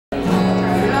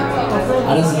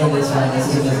I just learned this one. This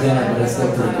isn't as good, but it's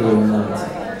still pretty cool and love it.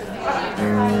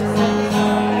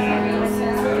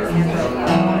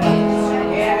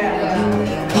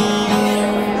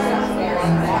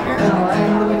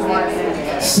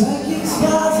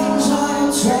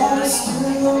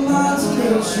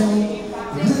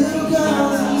 Little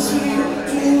girls and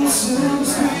sweet dreams soon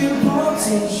scream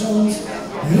potentials.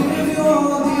 If you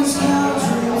want these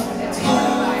countries, it's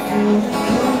California,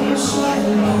 can you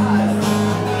shine?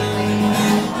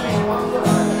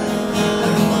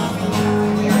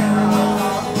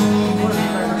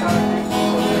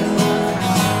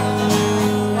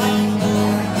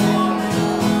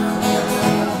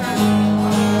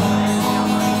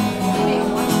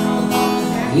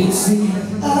 You see,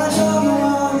 I drive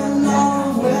around the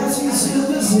northwestern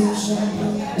civilization.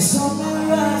 It's something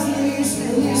right in the east,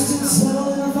 at least it's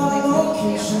settled in a fine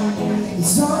location.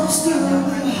 It's understood in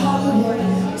Hollywood,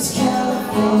 it's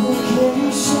California, can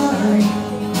you shine?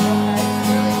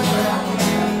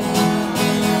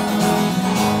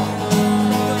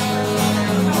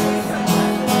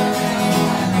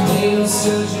 They'll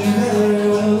search you everywhere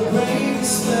with a great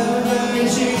spell of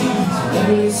energy.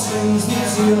 Celebrity swings near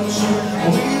the ocean,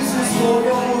 reasons for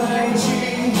your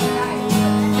energy.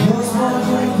 What's my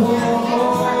drink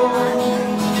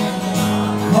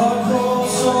hardcore,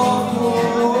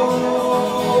 softcore.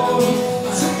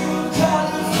 Dream of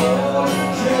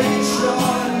Californication.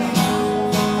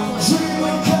 Dream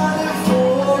of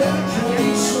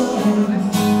Californication.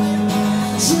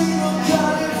 Dream of Californication. Dream of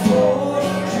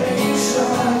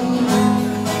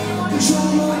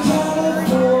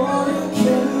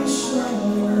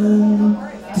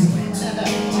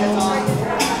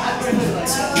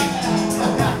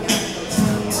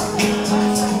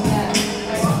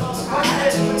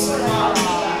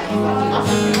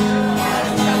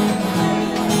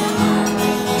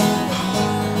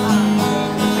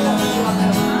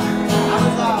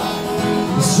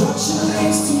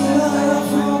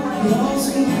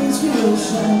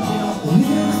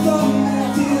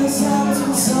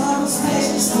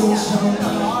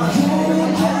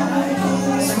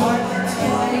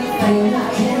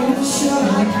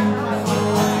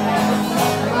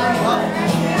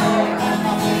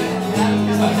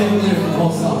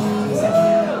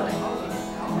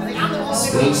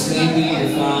Space may be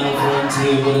the final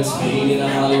frontier, but it's made in a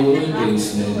Hollywood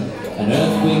basement. An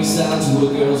earthquake sound to a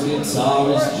girl's guitar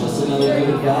is just another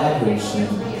good vibration.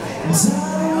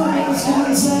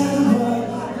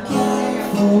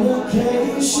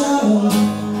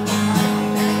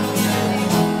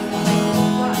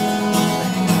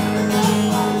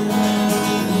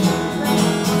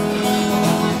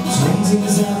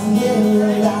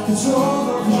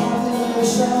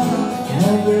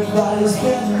 Everybody's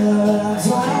getting there, that's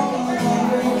all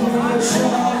I'm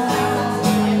recreation.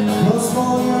 What's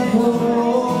for your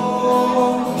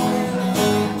goal?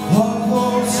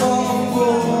 Hardcore,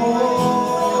 softcore.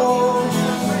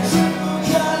 Dream of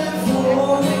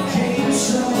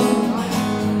Californication.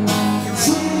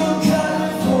 Dream of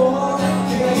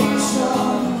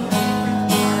Californication.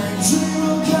 Dream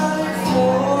of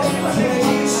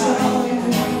Californication.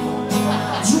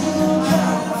 Dream of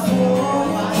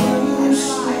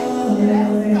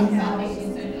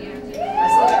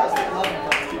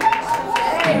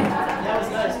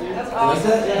Like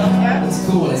that? Yeah. That's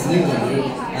cool. It's new one, dude.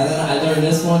 And then I learned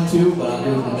this one too, but I'll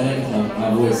do it in a minute because my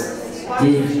voice.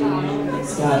 Dude,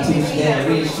 Scott, teach that,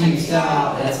 reach, you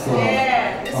stop. That's cool.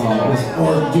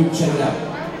 Or dude, check it out.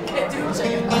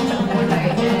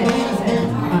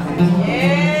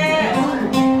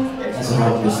 That's what I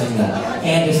want to sing that.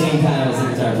 And at the same time, it's the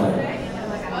guitar part.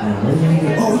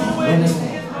 Oh, and this one.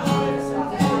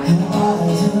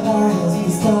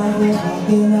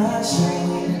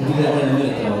 We'll do that one in a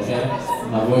minute though, okay?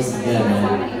 My voice is dead,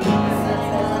 man.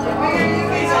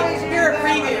 You're a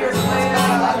preview.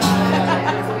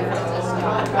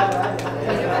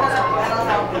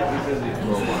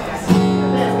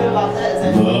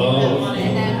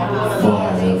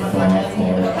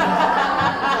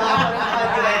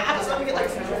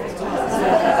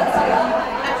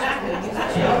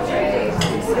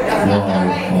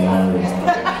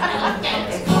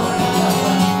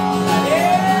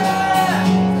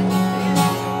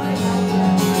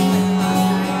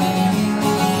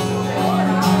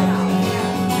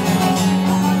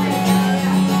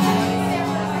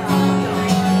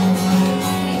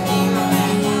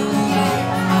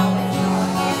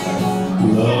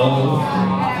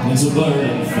 It's a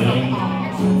burning thing,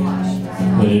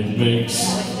 but it makes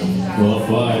a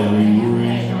fiery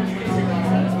ring.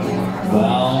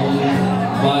 Bound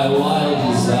by a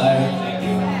wild desire,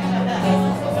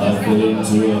 I fell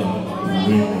into a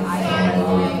ring of fire.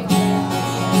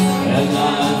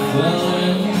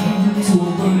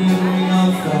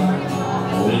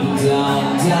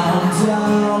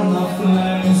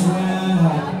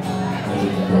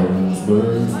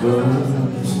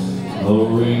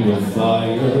 ring of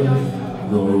fire,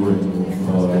 the ring of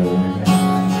fire.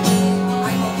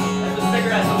 And the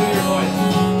cigarettes will do your voice.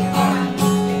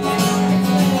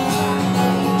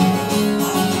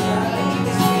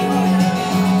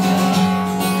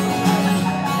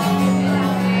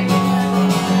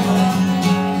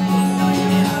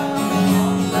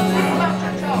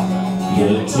 The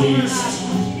taste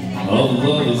of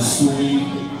love is sweet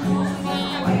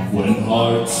when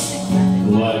hearts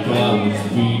like ours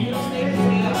beat.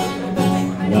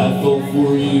 I fell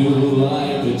for you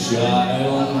like a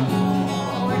child.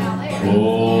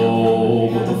 Oh,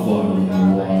 but the fire was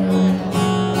wild.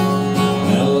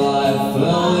 And I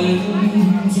fell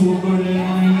into a burning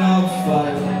ring of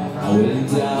fire. I went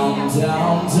down,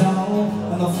 down, down,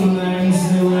 and the flames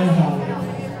they went higher.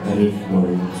 And it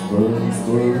burns, burns,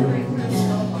 burns,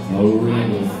 a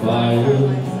ring of fire,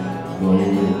 a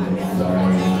ring of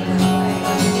fire.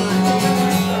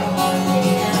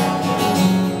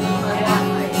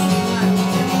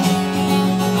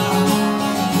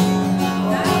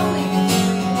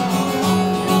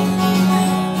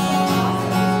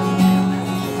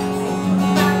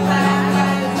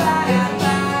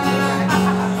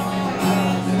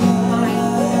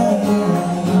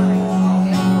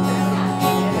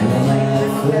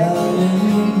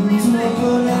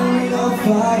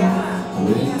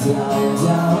 Went down,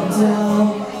 down, down,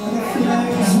 and the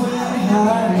flames went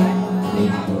high.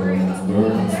 It burns,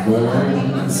 burns,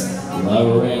 burns,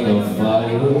 a ring of fire, The ring of fire, a ring of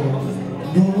fire,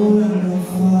 the ring of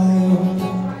fire,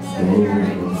 a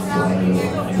ring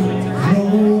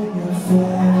of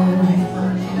fire.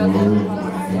 the ring of fire.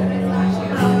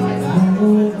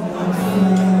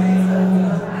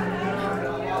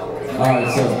 Alright,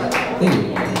 so, thank you.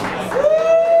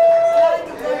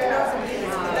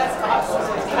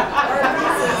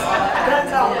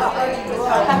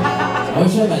 I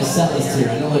wish I had my set list here.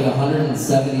 I know like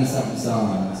 170 something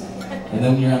songs. And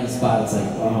then when you're on the spot, it's like,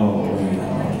 oh, wait.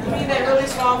 You need that really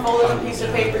small folded piece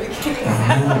of paper you keep.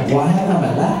 Well, I have it on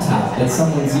my laptop, but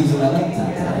someone's using my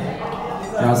laptop today.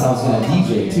 Or else I was going to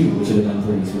DJ too, which would have been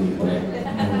pretty sweet, but there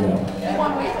we go.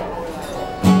 1 week.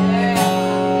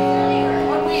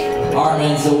 1 week. Alright,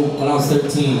 man, so when I was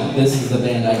 13, this is the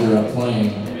band I grew up playing.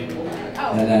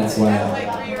 And that's why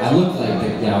I looked like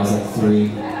it. Yeah, I was like 3.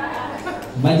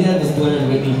 My dad was blaring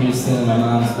Whitney Houston in my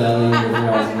mom's belly wherever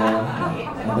I was born.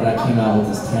 But I came out with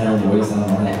this tenor voice, I don't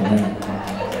know how to do it.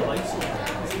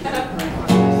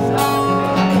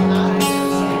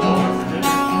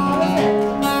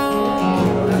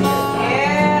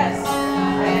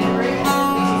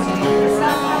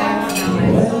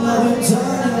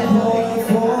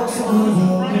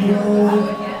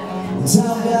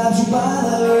 Time got you by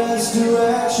the rest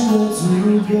direction to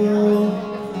go.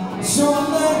 So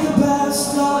make the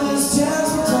best of this chance,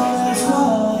 but don't ask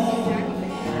why.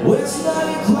 It's not a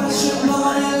question,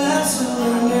 but a lesson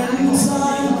in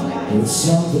time. It's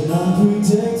something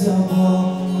unpredictable,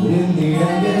 but in the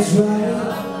end it's right.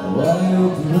 Well, I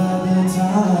hope you have the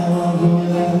time of your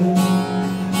life.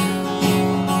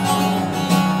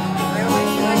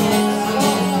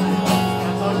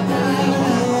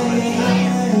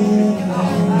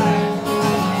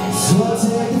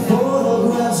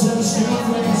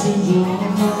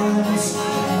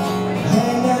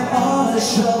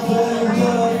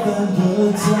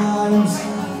 Good times,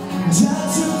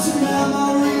 tattooed to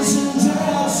memories and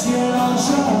dead skin on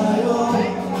trial.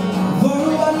 For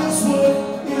what it's worth,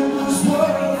 it was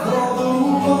worth all the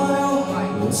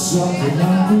while. It's something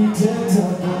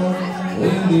unpredictable,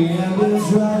 in the end it's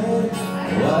right.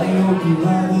 Well, I hope you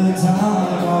have the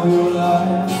time of your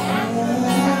life.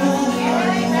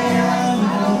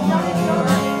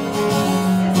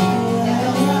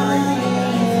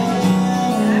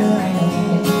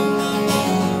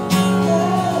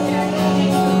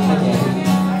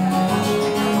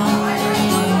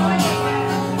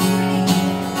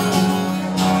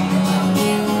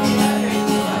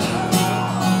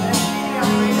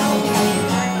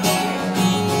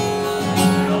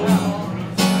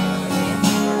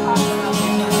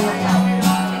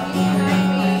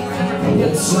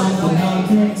 It's something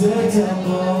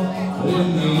unpredictable, but in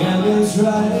the end it's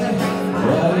right.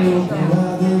 Well,